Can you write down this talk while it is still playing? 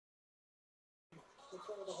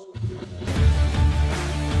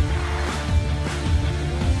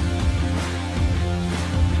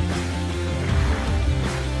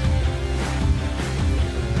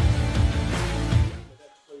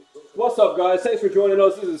What's up, guys? Thanks for joining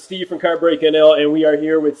us. This is Steve from Card Break NL, and we are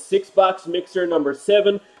here with 6-box mixer number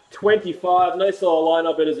 725. Nice little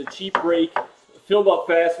lineup. It is a cheap break, filled up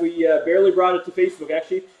fast. We barely brought it to Facebook,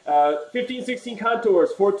 actually. 15-16 contours,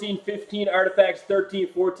 14-15 artifacts,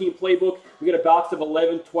 13-14 playbook. We got a box of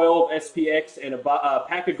 11-12 SPX and a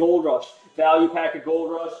pack of Gold Rush, value pack of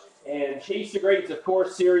Gold Rush, and Chase the Greats, of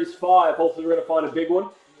course, Series 5. Hopefully, we're going to find a big one.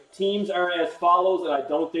 Teams are as follows, and I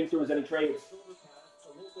don't think there was any trades.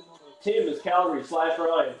 Tim is Calgary /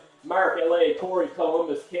 Ryan. Mark, LA. Corey,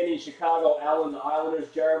 Columbus. Kenny, Chicago. Alan, the Islanders.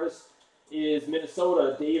 Jarvis is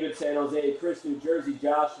Minnesota. David, San Jose. Chris, New Jersey.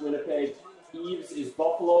 Josh, Winnipeg. Eves is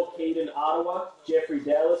Buffalo. Caden, Ottawa. Jeffrey,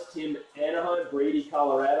 Dallas. Tim, Anaheim. Brady,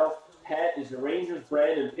 Colorado. Pat is the Rangers.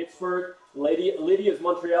 Brandon, Pittsburgh. Lydia's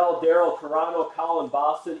Montreal. Daryl, Toronto. Colin,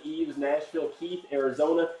 Boston. Eves, Nashville. Keith,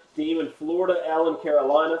 Arizona. Damon, Florida. Alan,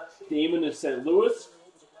 Carolina. Damon is St. Louis.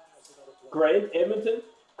 Grant, Edmonton.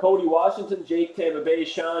 Cody, Washington. Jake, Tampa Bay.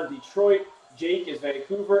 Sean, Detroit. Jake is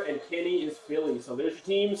Vancouver. And Kenny is Philly. So there's your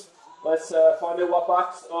teams. Let's find out what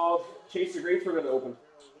box of Chase the Greats we're going to open.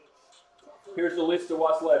 Here's the list of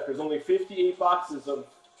what's left. There's only 58 boxes of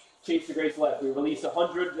Chase the Greats left. We released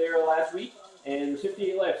 100 there last week, and there's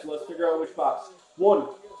 58 left. So let's figure out which box. 1,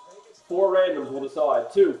 4 randoms will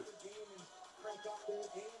decide. 2,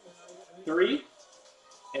 3,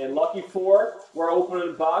 and lucky 4. We're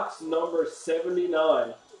opening box number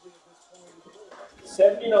 79.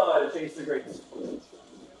 79 Chase the Greats.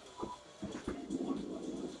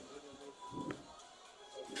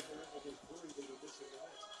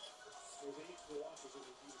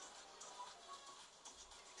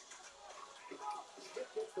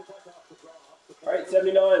 All right,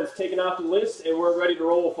 79 is taken off the list, and we're ready to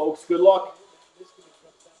roll, folks. Good luck.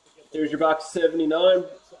 There's your box 79.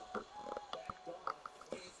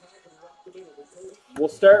 We'll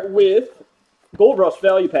start with Gold Rush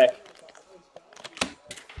Value Pack.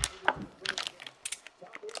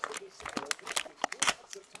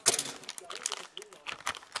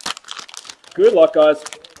 Good luck, guys.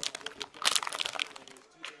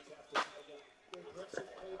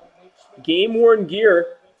 Game Worn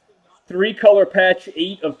Gear, 3-color patch,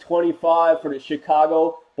 8 of 25 for the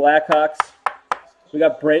Chicago Blackhawks. We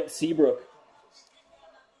got Brent Seabrook.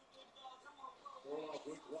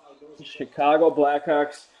 Chicago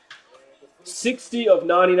Blackhawks, 60 of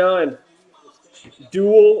 99.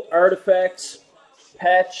 Dual Artifacts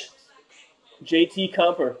patch, JT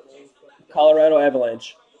Compher, Colorado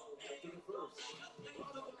Avalanche.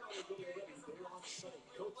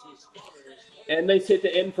 And nice hit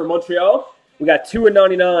to end for Montreal. We got 2 of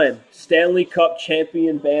 99. Stanley Cup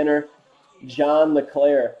champion banner, John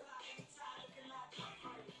LeClair.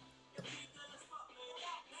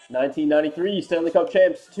 1993 Stanley Cup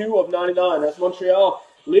champs, 2 of 99. That's Montreal.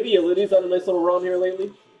 Lydia's on a nice little run here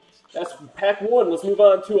lately. That's pack 1. Let's move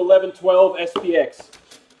on to 11-12 SPX.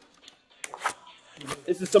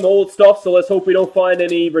 This is some old stuff, so let's hope we don't find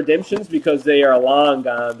any redemptions because they are long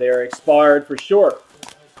gone. They are expired for sure.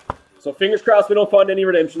 So fingers crossed we don't find any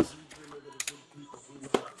redemptions.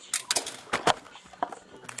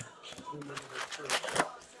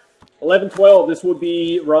 $11-12. This would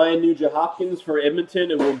be Ryan Nugent-Hopkins for Edmonton.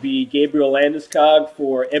 It will be Gabriel Landeskog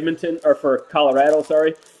for Edmonton, or for Colorado,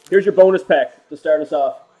 sorry. Here's your bonus pack to start us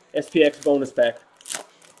off. SPX bonus pack.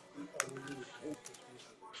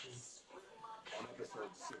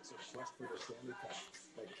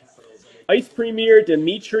 Ice Premier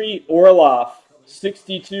Dmitry Orlov,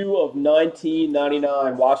 62 of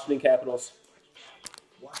 1999, Washington Capitals.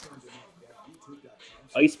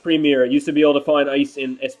 Ice Premier. Used to be able to find ice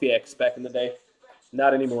in SPX back in the day.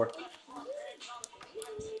 Not anymore.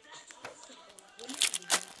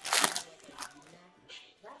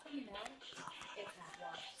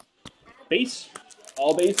 Base.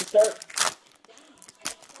 All base to start.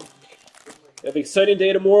 We have an exciting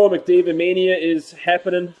day tomorrow. McDavid Mania is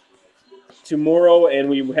happening tomorrow, and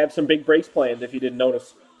we have some big breaks planned, if you didn't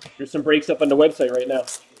notice. There's some breaks up on the website right now.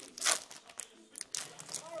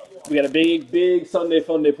 We got a big Sunday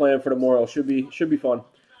fun day planned for tomorrow. Should be fun.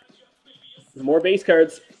 More base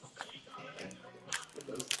cards.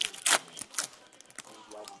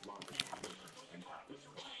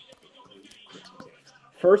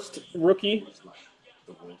 First rookie.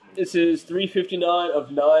 This is 359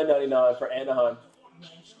 of 999 for Anaheim.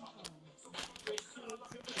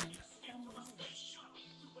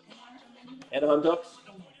 Anaheim Ducks.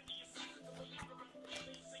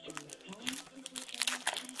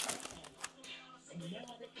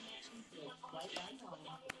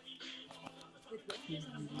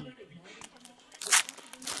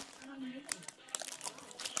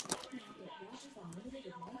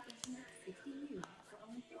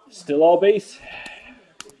 Still all base.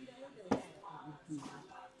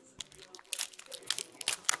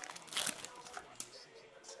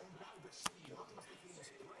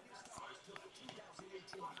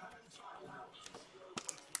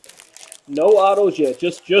 No autos yet,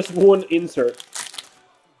 just one insert.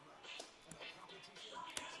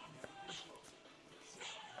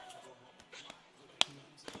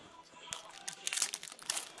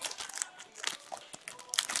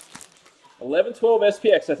 $11.12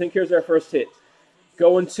 SPX. I think here's our first hit.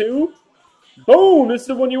 Going to, boom! This is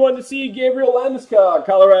the one you wanted to see. Gabriel Landeskog,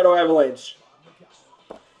 Colorado Avalanche.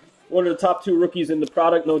 One of the top 2 rookies in the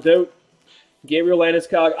product, no doubt. Gabriel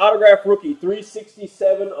Landeskog, autograph rookie,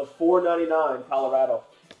 367 of 499, Colorado.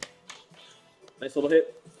 Nice little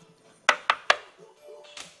hit.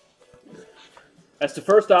 That's the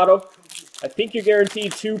first auto. I think you're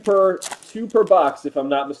guaranteed two per box, if I'm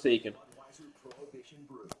not mistaken.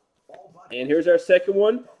 And here's our second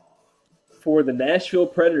one for the Nashville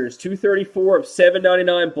Predators, 234 of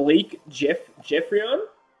 799, Blake Geoffrion.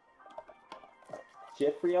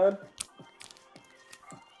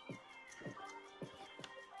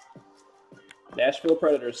 Nashville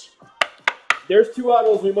Predators. There's 2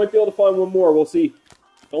 autos. We might be able to find one more. We'll see.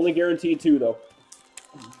 Only guaranteed 2, though.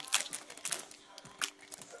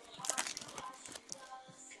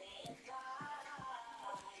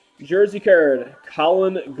 Jersey card,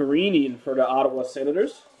 Colin Greening for the Ottawa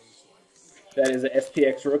Senators. That is an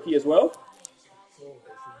SPX rookie as well.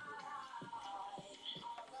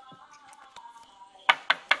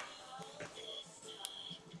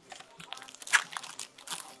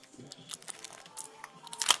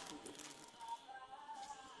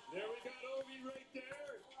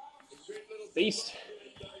 Beast.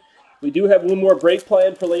 We do have one more break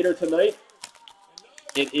planned for later tonight.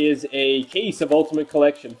 It is a case of Ultimate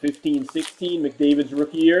Collection, 15-16, McDavid's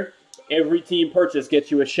rookie year. Every team purchase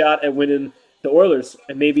gets you a shot at winning the Oilers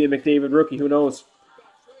and maybe a McDavid rookie, who knows.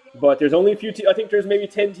 But there's only a few I think there's maybe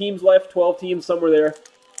 10 teams left, 12 teams, somewhere there.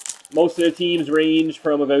 Most of the teams range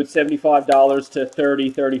from about $75 to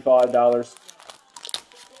 $30, $35.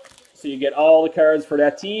 So you get all the cards for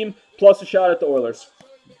that team, plus a shot at the Oilers.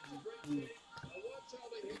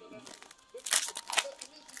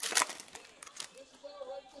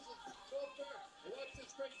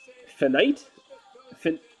 Finite?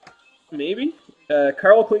 Maybe?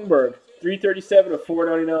 Carl Klingberg, 337 of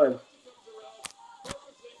 499.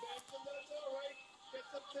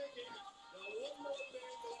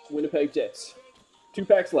 Winnipeg Jets. 2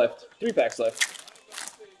 packs left. 3 packs left.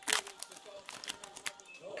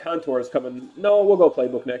 Contour is coming. No, we'll go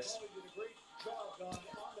playbook next.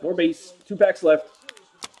 More base. 2 packs left.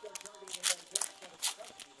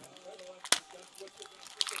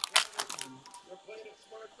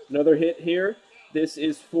 Another hit here. This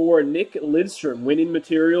is for Nick Lidstrom, Winning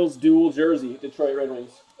Materials, dual jersey, Detroit Red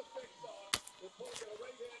Wings.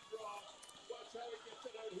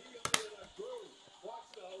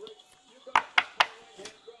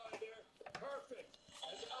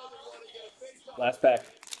 Last pack.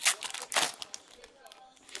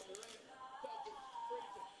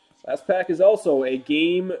 Last pack is also a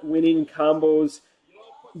game-winning combos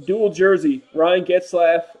dual jersey, Ryan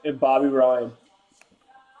Getzlaf and Bobby Ryan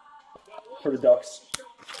for the Ducks.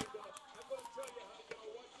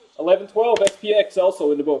 11-12 SPX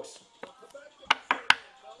also in the books.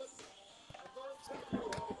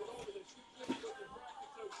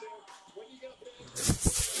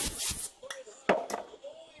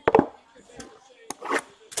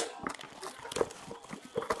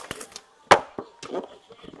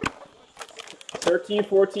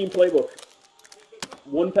 $13-14 playbook.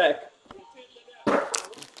 1 pack.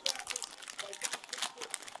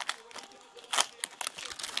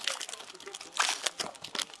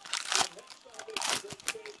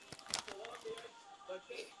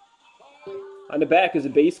 On the back is a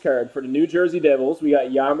base card for the New Jersey Devils. We got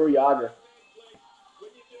Jaromir Jagr.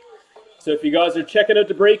 So if you guys are checking out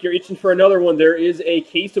the break, you're itching for another one, there is a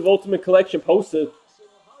case of Ultimate Collection posted.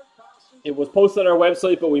 It was posted on our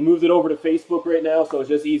website, but we moved it over to Facebook right now, so it's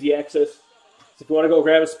just easy access. So if you want to go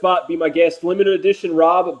grab a spot, be my guest. Limited edition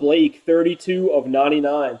Rob Blake, 32 of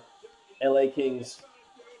 99, LA Kings.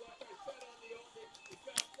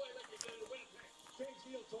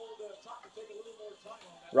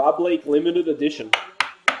 Rob Blake, limited edition.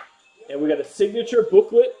 And we got a signature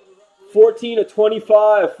booklet, 14 of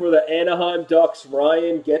 25 for the Anaheim Ducks,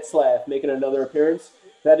 Ryan Getzlaf, making another appearance.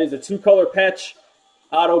 That is a 2-color patch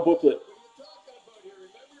auto booklet.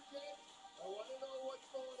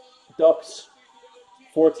 Ducks,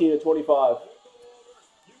 14/25.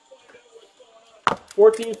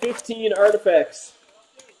 14/15 Artifacts.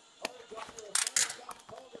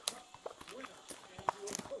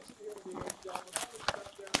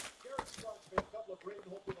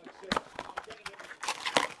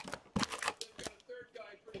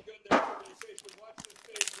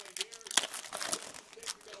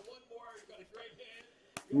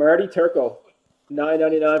 Marty Turco,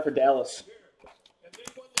 $9.99 for Dallas.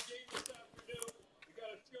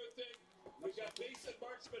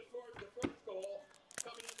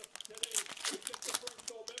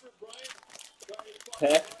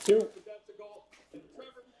 Pack 2.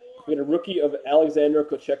 We got a rookie of Alexander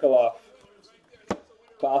Kochetkov,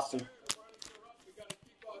 Boston.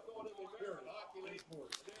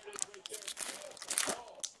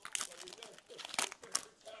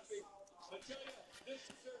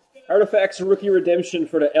 Artifacts rookie redemption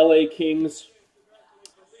for the LA Kings.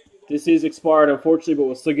 This is expired, unfortunately, but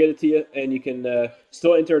we'll still get it to you, and you can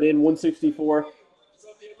still enter it in 164.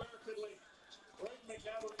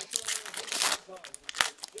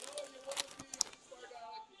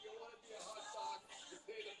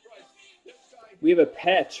 We have a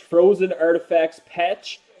patch, Frozen Artifacts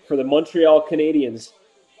patch for the Montreal Canadiens.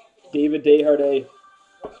 David Desharnais.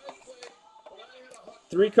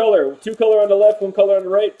 3 color, 2 color on the left, 1 color on the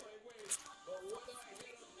right.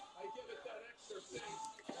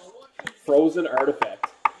 Frozen Artifact.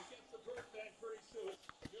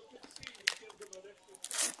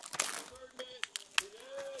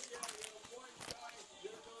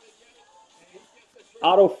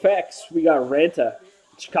 Auto Facts, we got Ranta,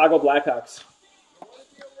 Chicago Blackhawks.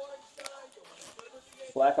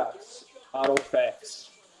 Blackhawks, Auto Facts.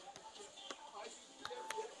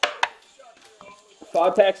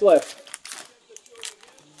 5 packs left.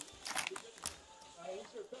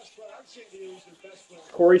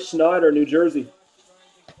 Corey Schneider, New Jersey.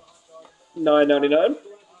 $9.99.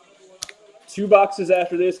 2 boxes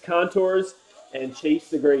after this, Contours and Chase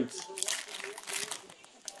the Greats.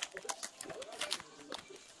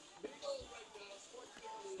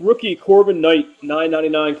 Rookie Corbin Knight,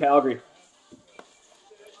 $9.99 Calgary.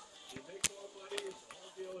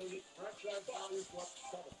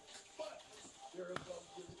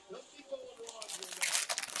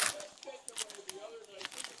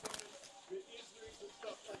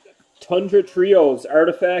 Tundra Trios,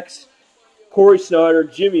 Artifacts, Corey Schneider,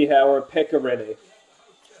 Jimmy Howard, Pekka Rinne.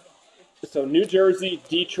 So New Jersey,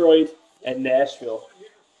 Detroit, and Nashville.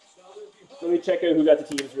 Let me check out who got the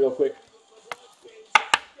teams real quick.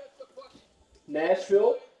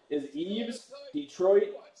 Nashville is Eves.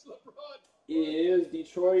 Detroit is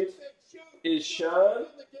Sean.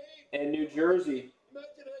 And New Jersey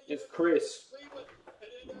is Chris.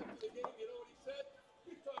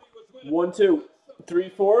 1, 2, 3,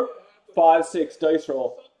 4, 5, 6. Dice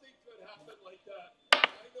roll.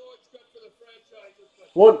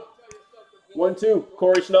 1. 1, 2.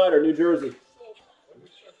 Corey Schneider, New Jersey.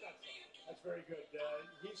 That's very good.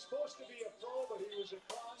 He's supposed to be a pro, but he was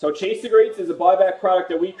a con. So Chase the Greats is a buyback product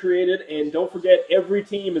that we created, and don't forget, every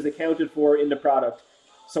team is accounted for in the product.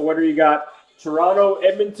 So whether you got Toronto,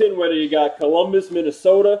 Edmonton, whether you got Columbus,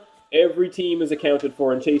 Minnesota, every team is accounted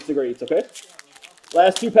for in Chase the Greats, okay?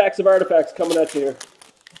 Last 2 packs of Artifacts coming at you here.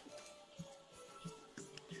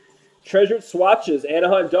 Treasured Swatches,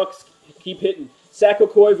 Anaheim Ducks, keep hitting. Sako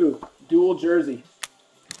Koivu, dual jersey.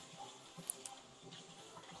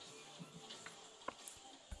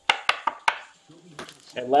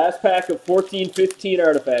 And last pack of 14/15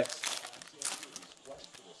 Artifacts.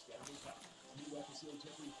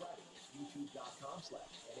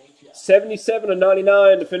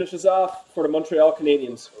 77/99 to finish us off for the Montreal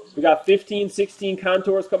Canadiens. We got 15/16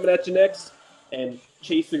 Contours coming at you next, and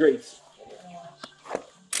Chase the Greats.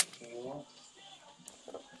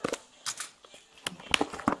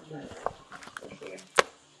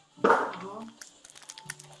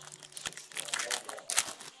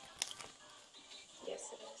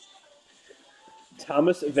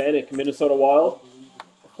 Thomas Vanek, Minnesota Wild,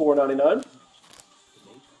 $4.99.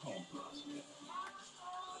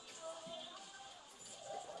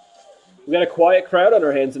 We got a quiet crowd on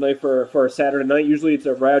our hands tonight for a Saturday night. Usually it's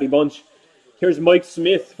a rowdy bunch. Here's Mike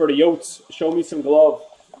Smith for the Yotes. Show me some glove.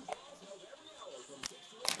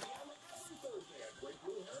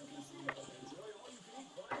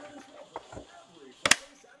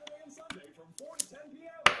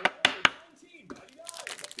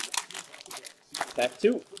 Pack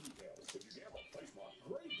 2.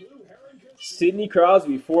 Sidney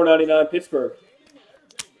Crosby, $4.99 Pittsburgh.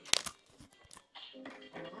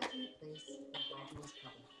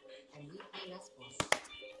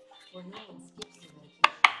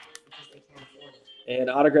 And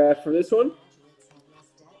autograph for this one,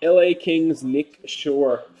 LA Kings Nick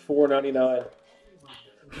Shore, $4.99.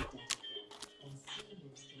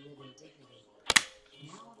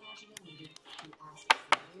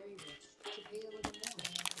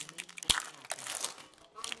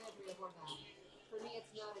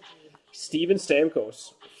 Steven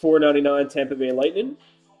Stamkos, $4.99 Tampa Bay Lightning.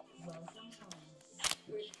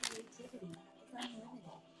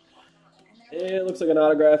 And it looks like an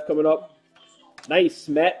autograph coming up. Nice,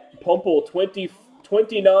 Matt Pumple,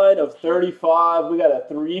 29 of 35. We got a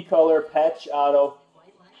 3-color patch auto.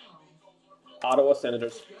 Ottawa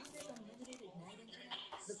Senators.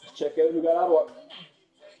 Check out who got Ottawa.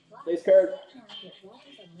 Nice card.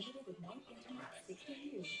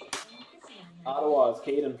 Ottawa's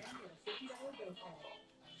Caden.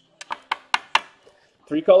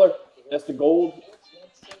 3-color. That's the gold.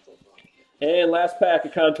 And last pack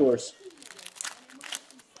of Contours.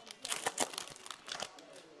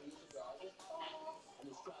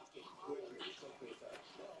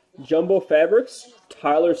 Jumbo Fabrics,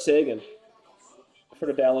 Tyler Seguin for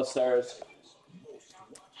the Dallas Stars.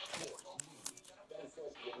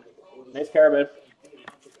 Nice card, man.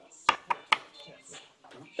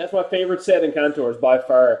 That's my favorite set in Contours by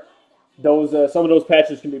far. Those some of those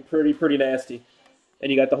patches can be pretty nasty.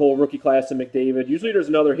 And you got the whole rookie class of McDavid. Usually there's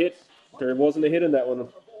another hit. There wasn't a hit in that one.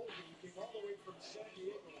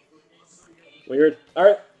 Weird. All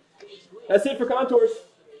right. That's it for Contours.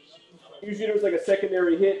 Usually there's like a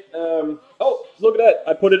secondary hit. Oh, look at that.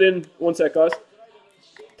 I put it in. One sec, guys.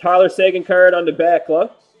 Tyler Seguin card on the back, huh?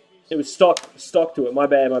 It was stuck to it. My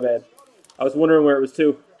bad. I was wondering where it was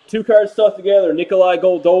to. 2 cards stuck together. Nikolai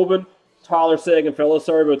Goldobin, Tyler Seguin, fellas.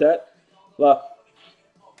 Sorry about that.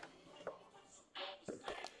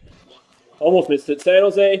 Almost missed it. San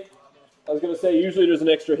Jose. I was going to say, usually there's an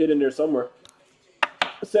extra hit in there somewhere.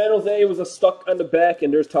 San Jose was a stuck on the back,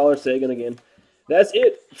 and there's Tyler Seguin again. That's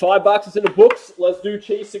it. 5 boxes in the books. Let's do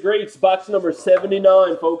Chase the Greats. Box number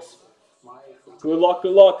 79, folks. Good luck,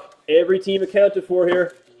 good luck. Every team accounted for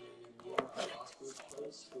here.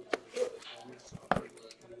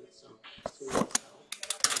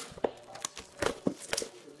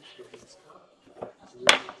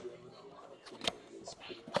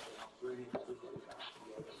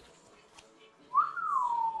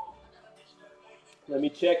 Let me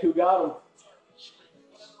check who got them.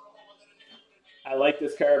 I like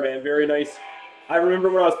this card, man. Very nice. I remember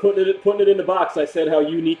when I was putting it in the box, I said how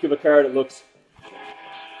unique of a card it looks.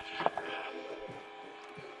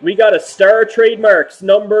 We got a Star Trademarks,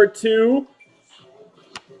 number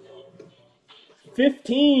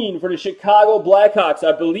 215 for the Chicago Blackhawks.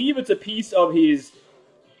 I believe it's a piece of his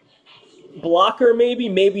blocker,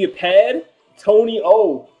 maybe a pad. Tony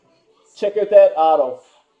O. Check out that auto.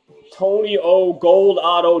 Tony O. Gold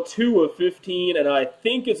auto, 2 of 15, and I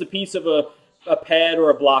think it's a piece of a pad or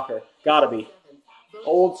a blocker. Gotta be.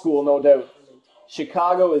 Old school, no doubt.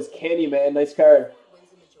 Chicago is Kenny, man. Nice card.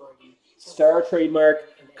 Star Trademark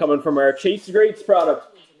coming from our Chase the Greats product.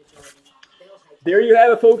 There you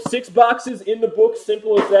have it, folks. 6 boxes in the books.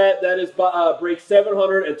 Simple as that. That is break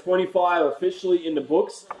 725 officially in the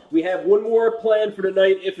books. We have one more planned for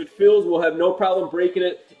tonight. If it fills, we'll have no problem breaking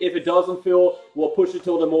it. If it doesn't fill, we'll push it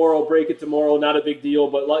till tomorrow, break it tomorrow. Not a big deal.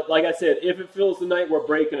 But like I said, if it fills tonight, we're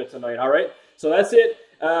breaking it tonight. All right? So that's it.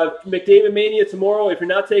 McDavid Mania tomorrow. If you're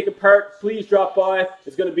not taking part, please drop by.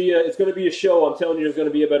 It's gonna be a show. I'm telling you, there's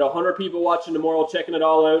gonna be about 100 people watching tomorrow, checking it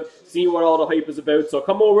all out, seeing what all the hype is about. So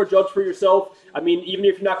come over, judge for yourself. I mean, even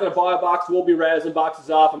if you're not gonna buy a box, we'll be razzing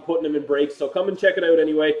boxes off and putting them in breaks. So come and check it out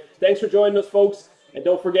anyway. Thanks for joining us, folks, and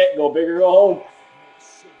don't forget, go big or go home.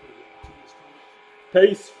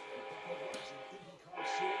 Peace.